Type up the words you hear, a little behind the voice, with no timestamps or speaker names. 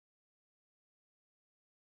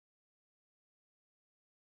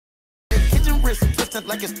wrist, twisting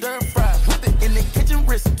like it's stir fry. Whip it in the kitchen,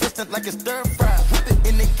 wrist, twisting like it's stir fry. Whip it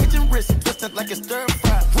in the kitchen, wrist, twisting like it's stir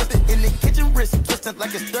fry. Whip it in the kitchen, wrist, twisting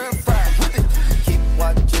like it's stir fry. Whip it. Keep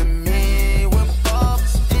watching me whip up,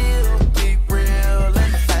 still keep real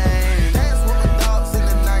and fame. Dance with my dogs in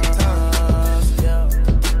the nighttime.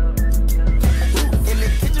 In the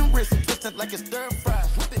kitchen, wrist, twisting like it's stir fry.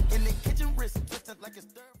 Whip it in the kitchen, wrist, twisting like it's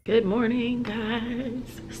stir fry. Good morning,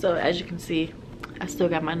 guys. So as you can see, I still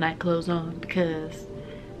got my night clothes on because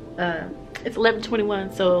it's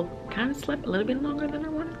 11:21, so kind of slept a little bit longer than I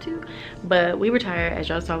wanted to. But we were tired, as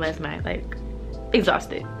y'all saw last night, like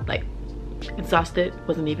exhausted. Like exhausted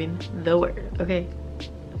wasn't even the word, okay?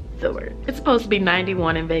 The word. It's supposed to be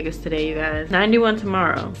 91 in Vegas today, you guys. 91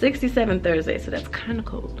 tomorrow, 67 Thursday, so that's kind of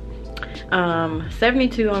cold.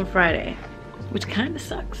 72 on Friday, which kind of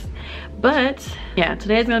sucks. But yeah,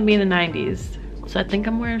 today's gonna be in the 90s, so I think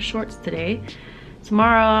I'm wearing shorts today.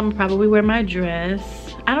 Tomorrow I'm probably wear my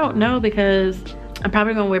dress. I don't know, because I'm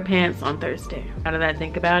probably gonna wear pants on Thursday. How did I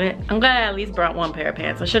think about it? I'm glad I at least brought one pair of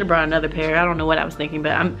pants. I should have brought another pair. I don't know what I was thinking,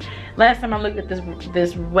 but last time I looked at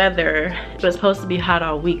this weather, it was supposed to be hot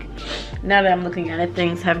all week. Now that I'm looking at it,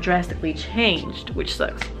 things have drastically changed, which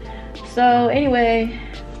sucks. So anyway,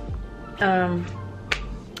 I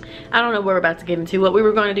don't know what we're about to get into. What we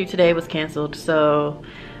were going to do today was canceled, so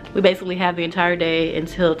we basically have the entire day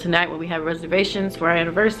until tonight when we have reservations for our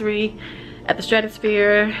anniversary at the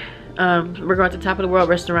Stratosphere. We're going to Top of the World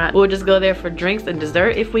restaurant. We'll just go there for drinks and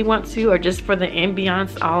dessert if we want to, or just for the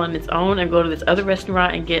ambiance all on its own, and go to this other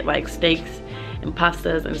restaurant and get like steaks and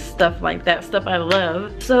pastas and stuff like that, stuff I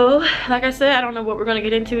love. So like I said, I don't know what we're going to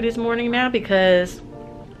get into this morning now because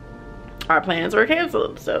our plans were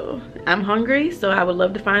canceled. So I'm hungry, so I would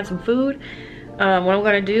love to find some food. What I'm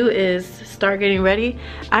gonna do is start getting ready.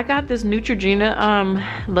 I got this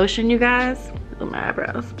Neutrogena lotion, you guys. Look at my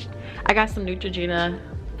eyebrows. I got some Neutrogena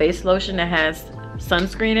face lotion that has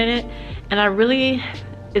sunscreen in it, and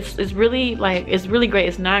it's really great.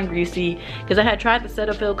 It's non-greasy, because I had tried the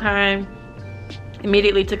Cetaphil kind,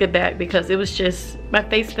 immediately took it back because it was just, my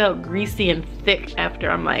face felt greasy and thick after.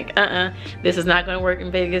 I'm like, this is not gonna work in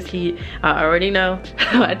Vegas heat. I already know.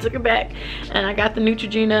 I took it back, and I got the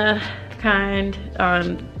Neutrogena kind.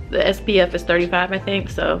 The SPF is 35, I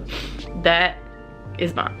think, so that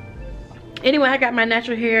is bomb. Anyway, I got my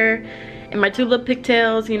natural hair and my two little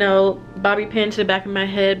pigtails, you know, bobby pin to the back of my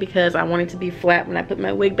head because I wanted to be flat when I put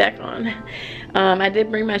my wig back on. I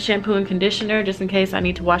did bring my shampoo and conditioner just in case I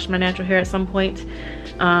need to wash my natural hair at some point,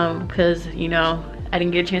 because, you know, I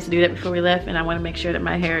didn't get a chance to do that before we left, and I want to make sure that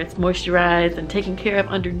my hair is moisturized and taken care of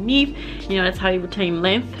underneath. You know, that's how you retain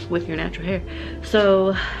length with your natural hair.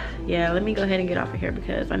 So yeah, let me go ahead and get off of here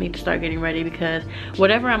because I need to start getting ready, because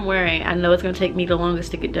whatever I'm wearing, I know it's gonna take me the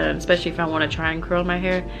longest to get done, especially if I want to try and curl my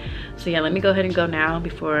hair. So yeah, let me go ahead and go now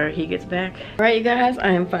before he gets back. All right, you guys,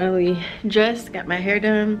 I am finally dressed, got my hair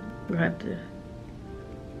done. We're gonna have to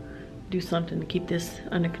do something to keep this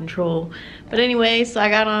under control. But anyway, so I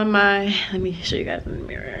got on my, let me show you guys in the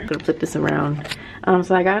mirror. I'm gonna flip this around.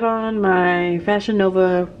 So I got on my Fashion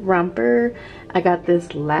Nova romper. I got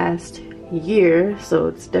this last year, so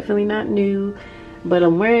it's definitely not new, but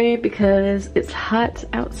I'm wearing it because it's hot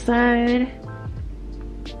outside.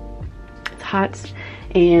 It's hot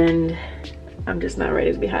and I'm just not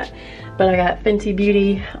ready to be hot. But I got Fenty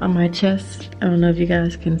Beauty on my chest. I don't know if you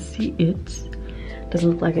guys can see it. Doesn't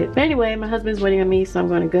look like it. But anyway, my husband's waiting on me, so I'm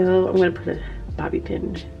gonna go. I'm gonna put a bobby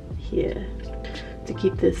pin here to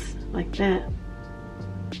keep this like that.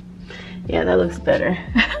 Yeah, that looks better.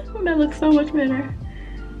 That looks so much better.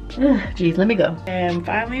 Geez, let me go. I'm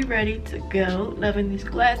finally ready to go. Loving these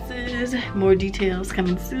glasses. More details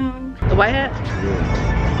coming soon. The white hat?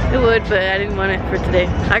 Yeah. It would, but I didn't want it for today.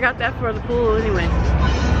 I got that for the pool anyway. You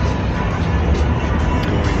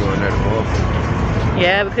going there tomorrow?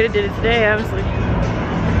 Yeah, we could have did it today, honestly.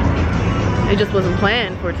 It just wasn't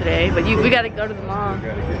planned for today, but we gotta go to the mall.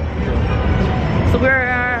 So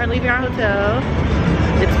we're leaving our hotel.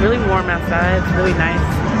 It's really warm outside. It's really nice.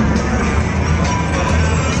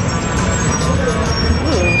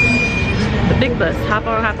 Ooh, the big bus, hop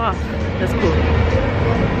on, hop off. That's cool.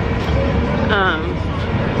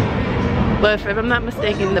 But if I'm not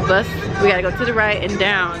mistaken, the bus, we gotta go to the right and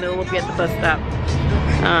down, and then we'll be at the bus stop.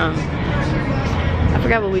 I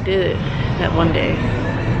forgot what we did that one day.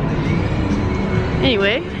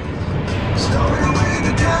 Anyway,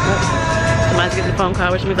 somebody's getting a phone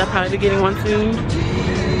call, which means I'll probably be getting one soon.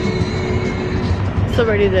 So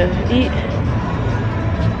ready to eat.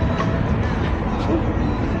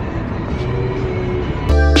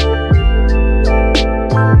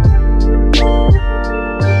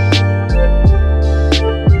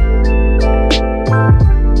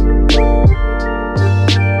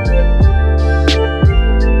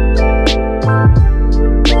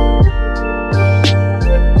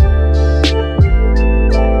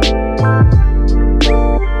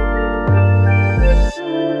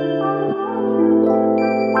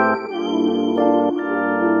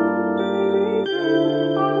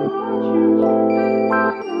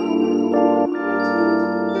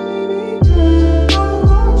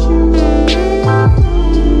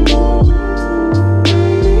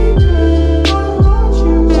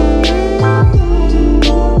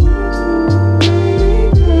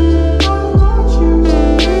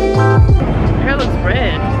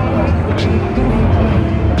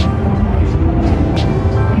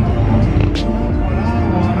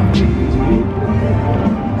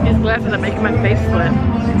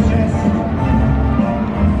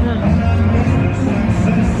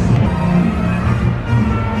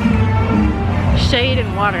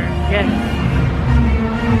 some water. Yes.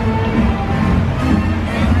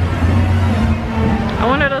 I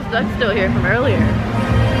wonder if those ducks still here from earlier.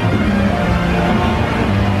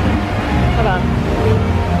 Hold on.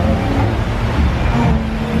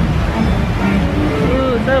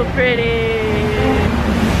 Ooh, so pretty.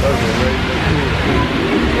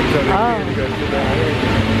 Oh.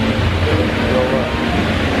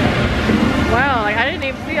 Wow, like I didn't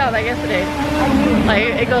even see all that yesterday. Like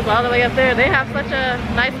it goes all the way up there. They have such a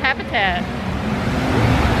nice habitat.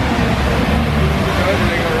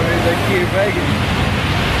 They kid baby.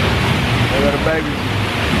 They got a baby.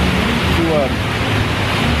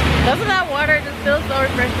 Doesn't that water just feel so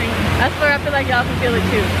refreshing? I swear I feel like y'all can feel it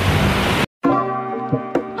too.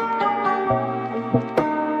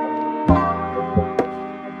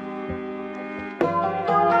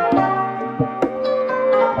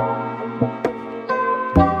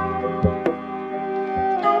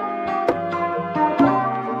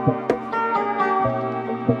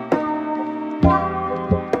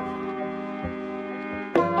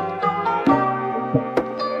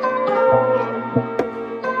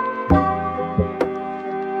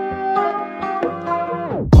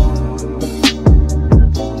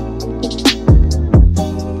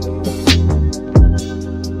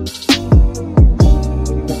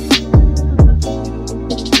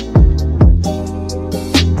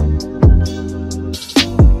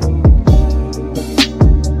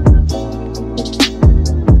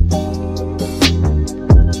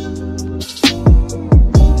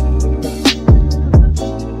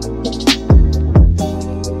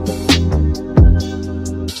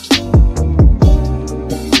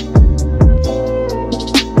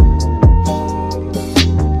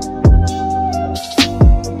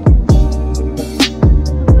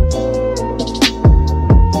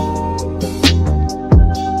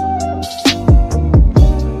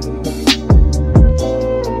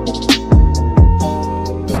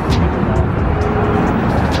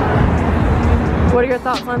 What are your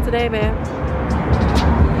thoughts on today, man?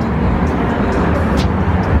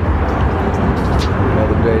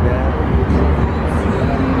 Another day down.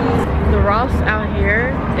 The Ross out here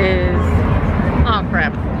is, oh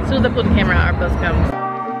crap. As soon as I put the camera out, our bus comes.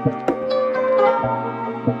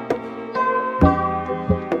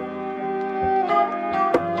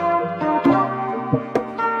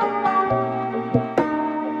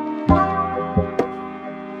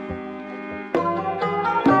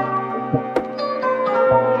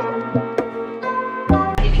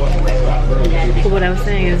 But what I was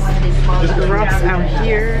saying is, the rocks out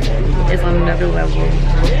here is on another level.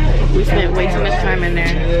 We spent way too much time in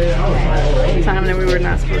there. Time that we were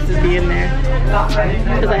not supposed to be in there.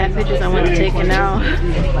 Because I had pictures I wanted to take, and now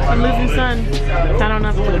I'm losing sun. I don't know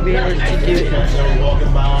if I'm going to be able to do it.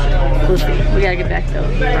 We'll see. We gotta get back though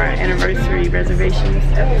for our anniversary reservations.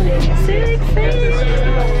 So excited!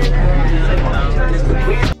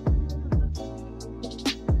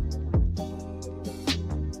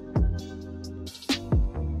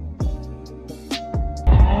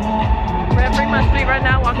 Right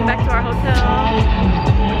now, walking back to our hotel,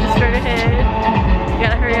 which is straight ahead. We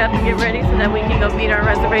gotta hurry up and get ready so that we can go meet our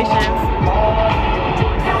reservations.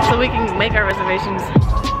 So we can make our reservations.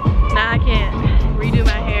 Now I can't redo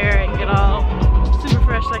my hair and get all super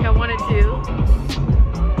fresh like I wanted to.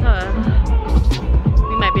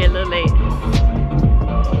 We might be a little late.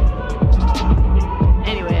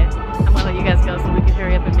 Anyway, I'm gonna let you guys go so we can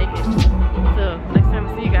hurry up and make it. So next time I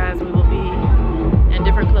see you guys, we will be in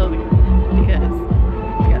different clothing because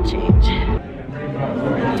change.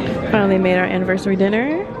 Finally made our anniversary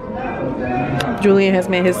dinner. Julian has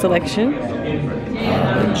made his selection.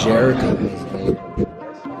 Jerika.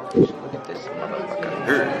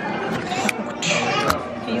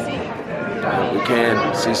 Easy. We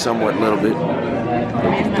can see somewhat a little bit.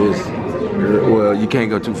 This, well, you can't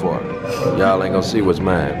go too far. Y'all ain't gonna see what's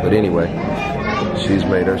mine. But anyway, she's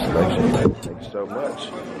made her selection. Thank you so much.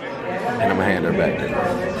 And I'm gonna hand her back to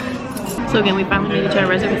her. So again, we finally made each other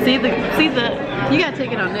reservation. See the, you gotta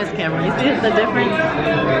take it on this camera. You see the difference?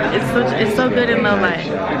 It's so good in low light.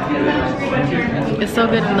 It's so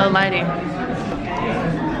good in low lighting.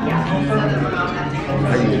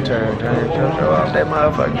 How you turn off that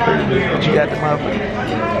motherfucker? What you got the motherfucker?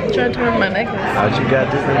 I'm trying to turn my necklace. Oh, you got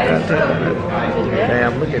this?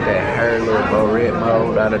 Damn, look at that hair, little bow red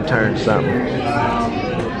mode. I done turned something. Do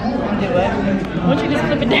what? Why don't you just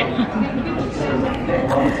flip it down?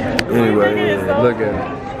 Anyway, yeah, look at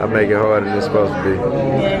her. I make it harder than it's supposed to be.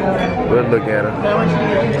 Yeah. But look at her.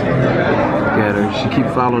 Look at her. She keep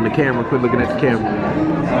following the camera. Quit looking at the camera.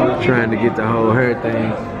 Trying to get the whole hair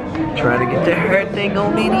thing. Trying to get to her thing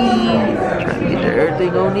on it is. Trying to get to her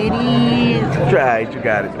thing on it is. Try it, you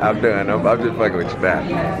got it. I'm done. I'm just fucking with you now.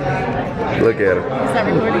 Look at her. Stop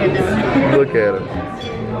recording it now. Look at her.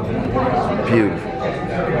 Beautiful.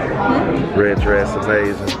 Red dress,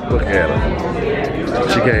 amazing. Look at her.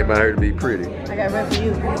 She came out here to be pretty. I got red for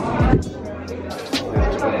you.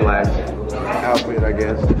 Black outfit, I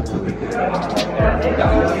guess.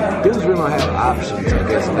 Dudes really don't have options, I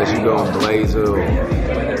guess, unless you go on blazer or...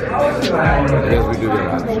 I guess we do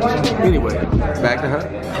that options. Anyway, back to her.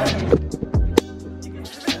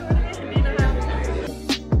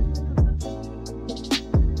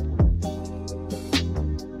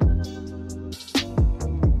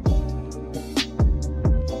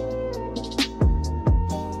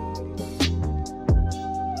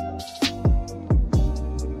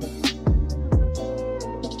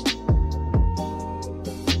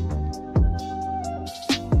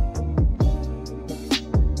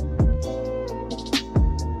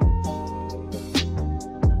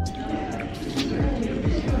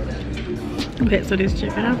 Okay, so this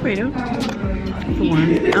chicken Alfredo, for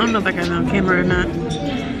one, I don't know if I got it on camera or not.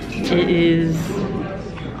 It is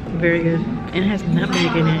very good. And it has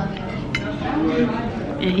nutmeg in it.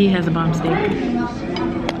 And he has a bomb steak.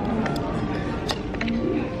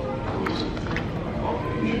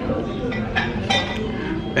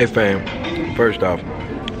 Hey fam, first off,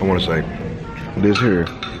 I want to say, this here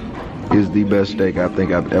is the best steak I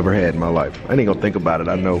think I've ever had in my life. I ain't gonna think about it,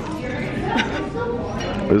 I know.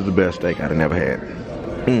 This is the best steak I've ever had.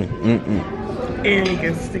 And he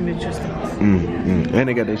gets signature sauce. And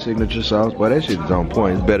they got their signature sauce. Boy, that shit is on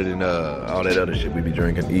point. It's better than all that other shit we be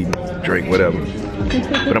drinking, eating, drink, whatever.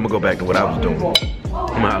 But I'm gonna go back to what I was doing. I'm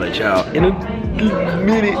gonna holler at y'all in a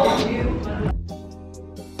minute.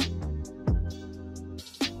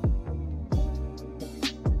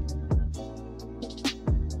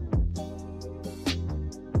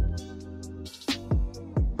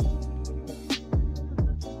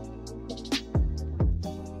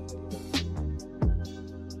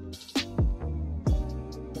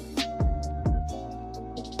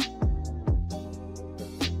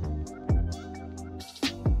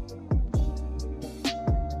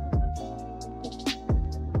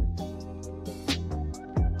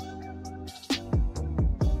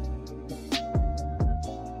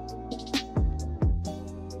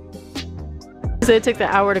 So it took the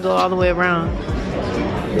hour to go all the way around.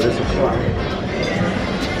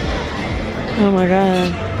 Oh my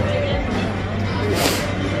god.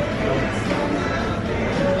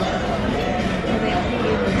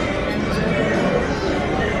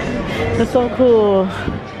 That's so cool.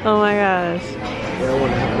 Oh my gosh.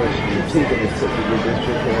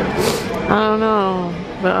 I don't know,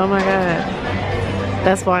 but oh my god.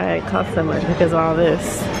 That's why it costs so much, because of all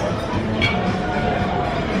this.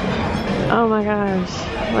 Oh my gosh,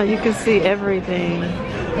 like you can see everything.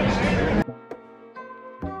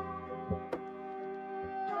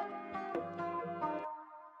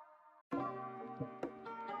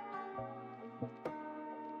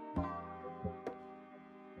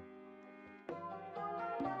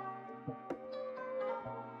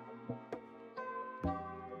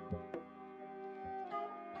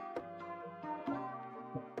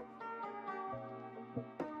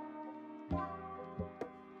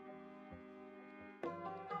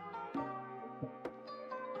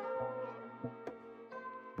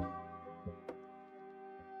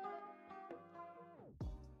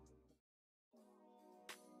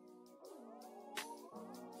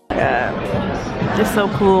 It's so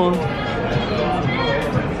cool.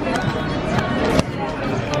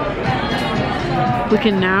 We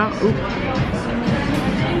can now,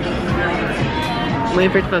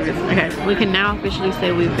 wait for it to focus. Okay, we can now officially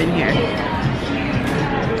say we've been here.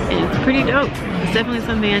 And it's pretty dope. It's definitely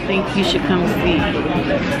something I think you should come see,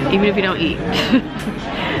 even if you don't eat.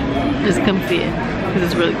 Just come see it, because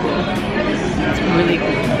it's really cool. It's really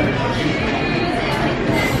cool.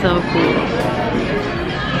 So cool.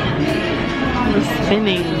 We're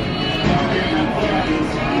spinning.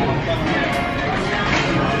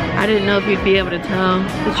 I didn't know if you'd be able to tell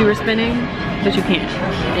that you were spinning, but you can.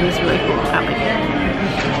 And it's really cool. I like it.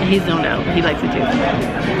 And he's zoned out. He likes it too.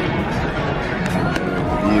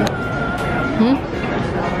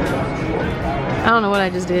 I don't know what I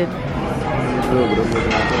just did.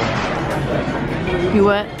 You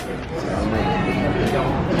what?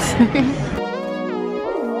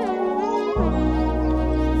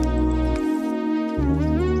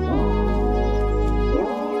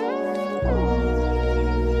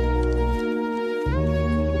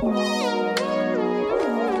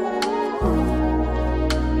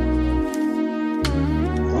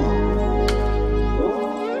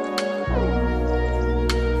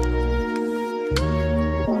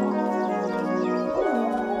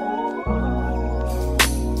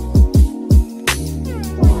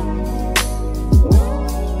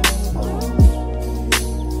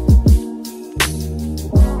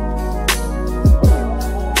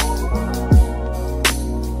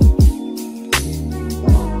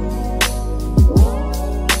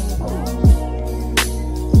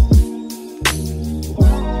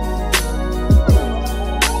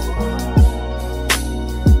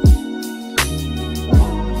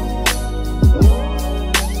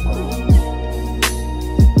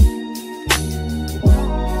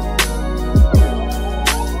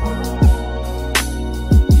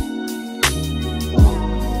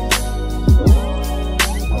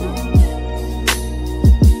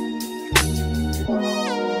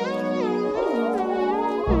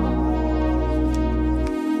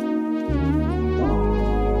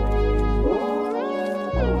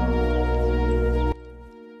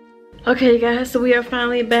 Okay guys, so we are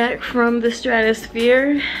finally back from the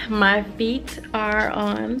stratosphere. My feet are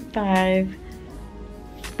on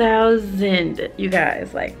 5,000, you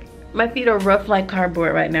guys. Like, my feet are rough like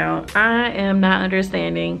cardboard right now. I am not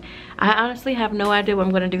understanding. I honestly have no idea what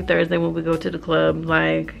I'm gonna do Thursday when we go to the club.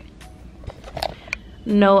 Like,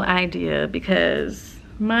 no idea, because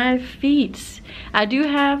my feet, I do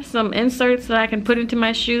have some inserts that I can put into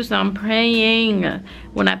my shoe, so I'm praying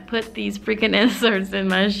when I put these freaking inserts in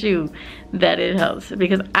my shoe that it helps,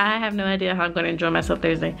 because I have no idea how I'm going to enjoy myself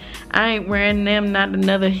Thursday. I ain't wearing them, not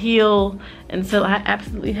another heel, until I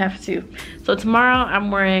absolutely have to. So tomorrow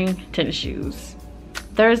I'm wearing tennis shoes.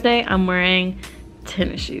 Thursday I'm wearing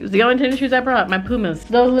tennis shoes. The only tennis shoes I brought, my Pumas.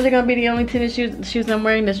 Those are literally gonna be the only tennis shoes I'm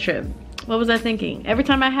wearing this trip. What was I thinking? Every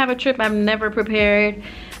time I have a trip, I'm never prepared.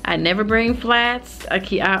 I never bring flats.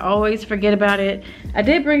 I always forget about it. I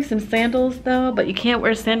did bring some sandals though, but you can't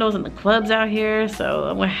wear sandals in the clubs out here, so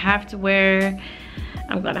I'm gonna have to wear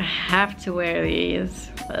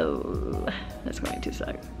these. Oh, that's going to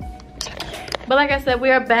suck. But like I said,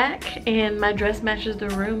 we are back and my dress matches the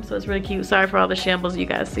room, so it's really cute. Sorry for all the shambles you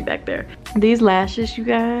guys see back there. These lashes, you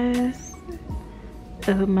guys.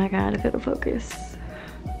 Oh my God, if it'll focus.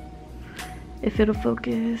 If it'll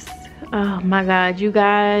focus. Oh my God, you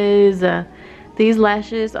guys. These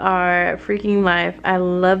lashes are freaking life. I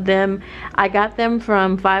love them. I got them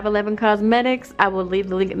from 511 Cosmetics. I will leave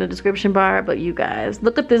the link in the description bar. But you guys,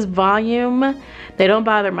 look at this volume. They don't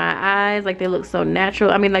bother my eyes. Like, they look so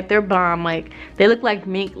natural. I mean, like, they're bomb. Like, they look like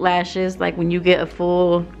mink lashes, like when you get a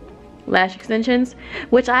full lash extensions,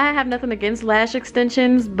 which I have nothing against lash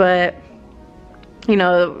extensions, but you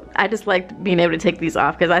know, I just like being able to take these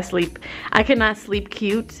off because I cannot sleep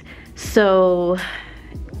cute. So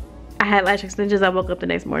I had lash extensions. I woke up the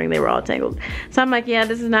next morning, they were all tangled. So I'm like, yeah,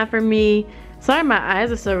 this is not for me. Sorry, my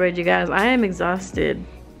eyes are so red, you guys. I am exhausted.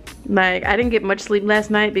 Like, I didn't get much sleep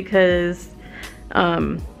last night because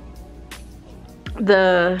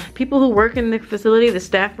the people who work in the facility, the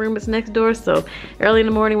staff room is next door. So early in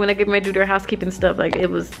the morning when I get ready to do their housekeeping stuff, like,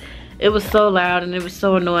 it was so loud and it was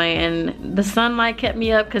so annoying, and the sunlight kept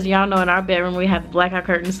me up because y'all know in our bedroom we have blackout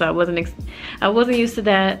curtains, so I wasn't used to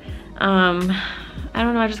that. I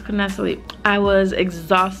don't know, I just could not sleep. I was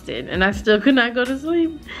exhausted and I still could not go to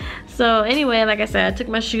sleep. So anyway, like I said, I took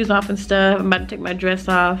my shoes off and stuff. I'm about to take my dress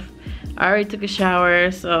off. I already took a shower,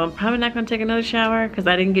 so I'm probably not gonna take another shower because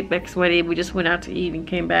I didn't get back sweaty. We just went out to eat and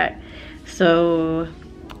came back. So,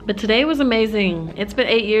 but today was amazing. It's been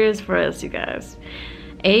 8 years for us, you guys.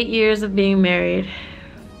 8 years of being married.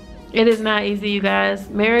 It is not easy, you guys.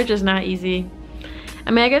 Marriage is not easy.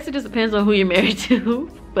 I mean, I guess it just depends on who you're married to,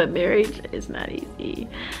 but marriage is not easy.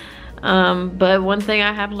 But one thing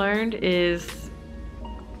I have learned is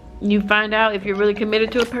you find out if you're really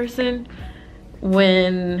committed to a person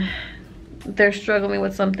when they're struggling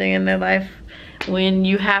with something in their life, when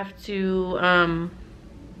you have to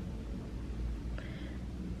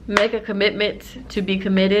make a commitment to be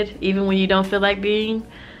committed even when you don't feel like being.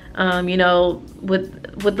 You know,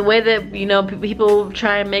 with the way that, you know, people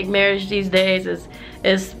try and make marriage these days is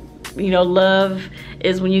you know, love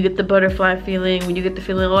is when you get the butterfly feeling, when you get the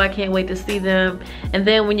feeling, oh, I can't wait to see them. And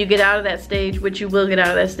then when you get out of that stage, which you will get out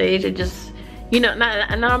of that stage, it just, you know,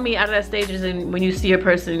 not me out of that stage is when you see your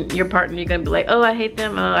person, your partner, you're gonna be like, oh, I hate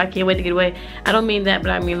them, oh, I can't wait to get away. I don't mean that,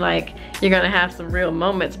 but I mean, like, you're gonna have some real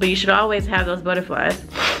moments, but you should always have those butterflies.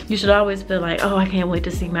 You should always feel like, oh, I can't wait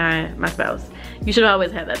to see my spouse. You should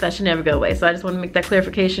always have that. That should never go away. So I just want to make that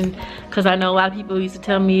clarification, because I know a lot of people used to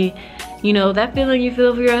tell me, you know, that feeling you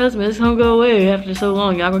feel for your husband, it's gonna go away after so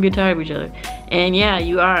long. Y'all gonna get tired of each other. And yeah,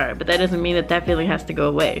 you are, but that doesn't mean that that feeling has to go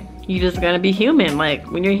away. You just gotta be human.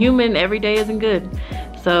 Like, when you're human, every day isn't good.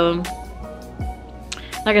 So,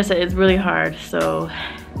 like I said, it's really hard. So,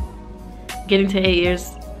 getting to 8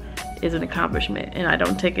 years is an accomplishment, and I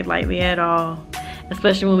don't take it lightly at all.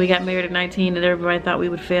 Especially when we got married at 19 and everybody thought we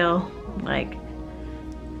would fail. Like,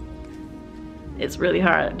 it's really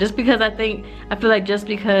hard. Just because I feel like just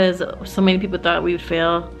because so many people thought we would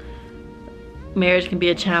fail, marriage can be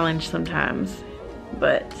a challenge sometimes,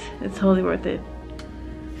 but it's totally worth it.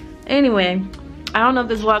 Anyway, I don't know if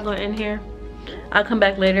this vlog gonna end here. I'll come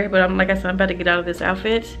back later, but like I said, I'm about to get out of this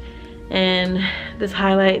outfit and this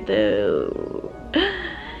highlight though.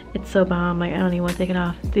 It's so bomb. Like, I don't even want to take it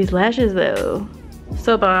off. These lashes though,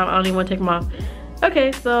 so bomb. I don't even want to take them off.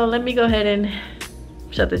 Okay, so let me go ahead and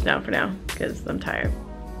shut this down for now because I'm tired.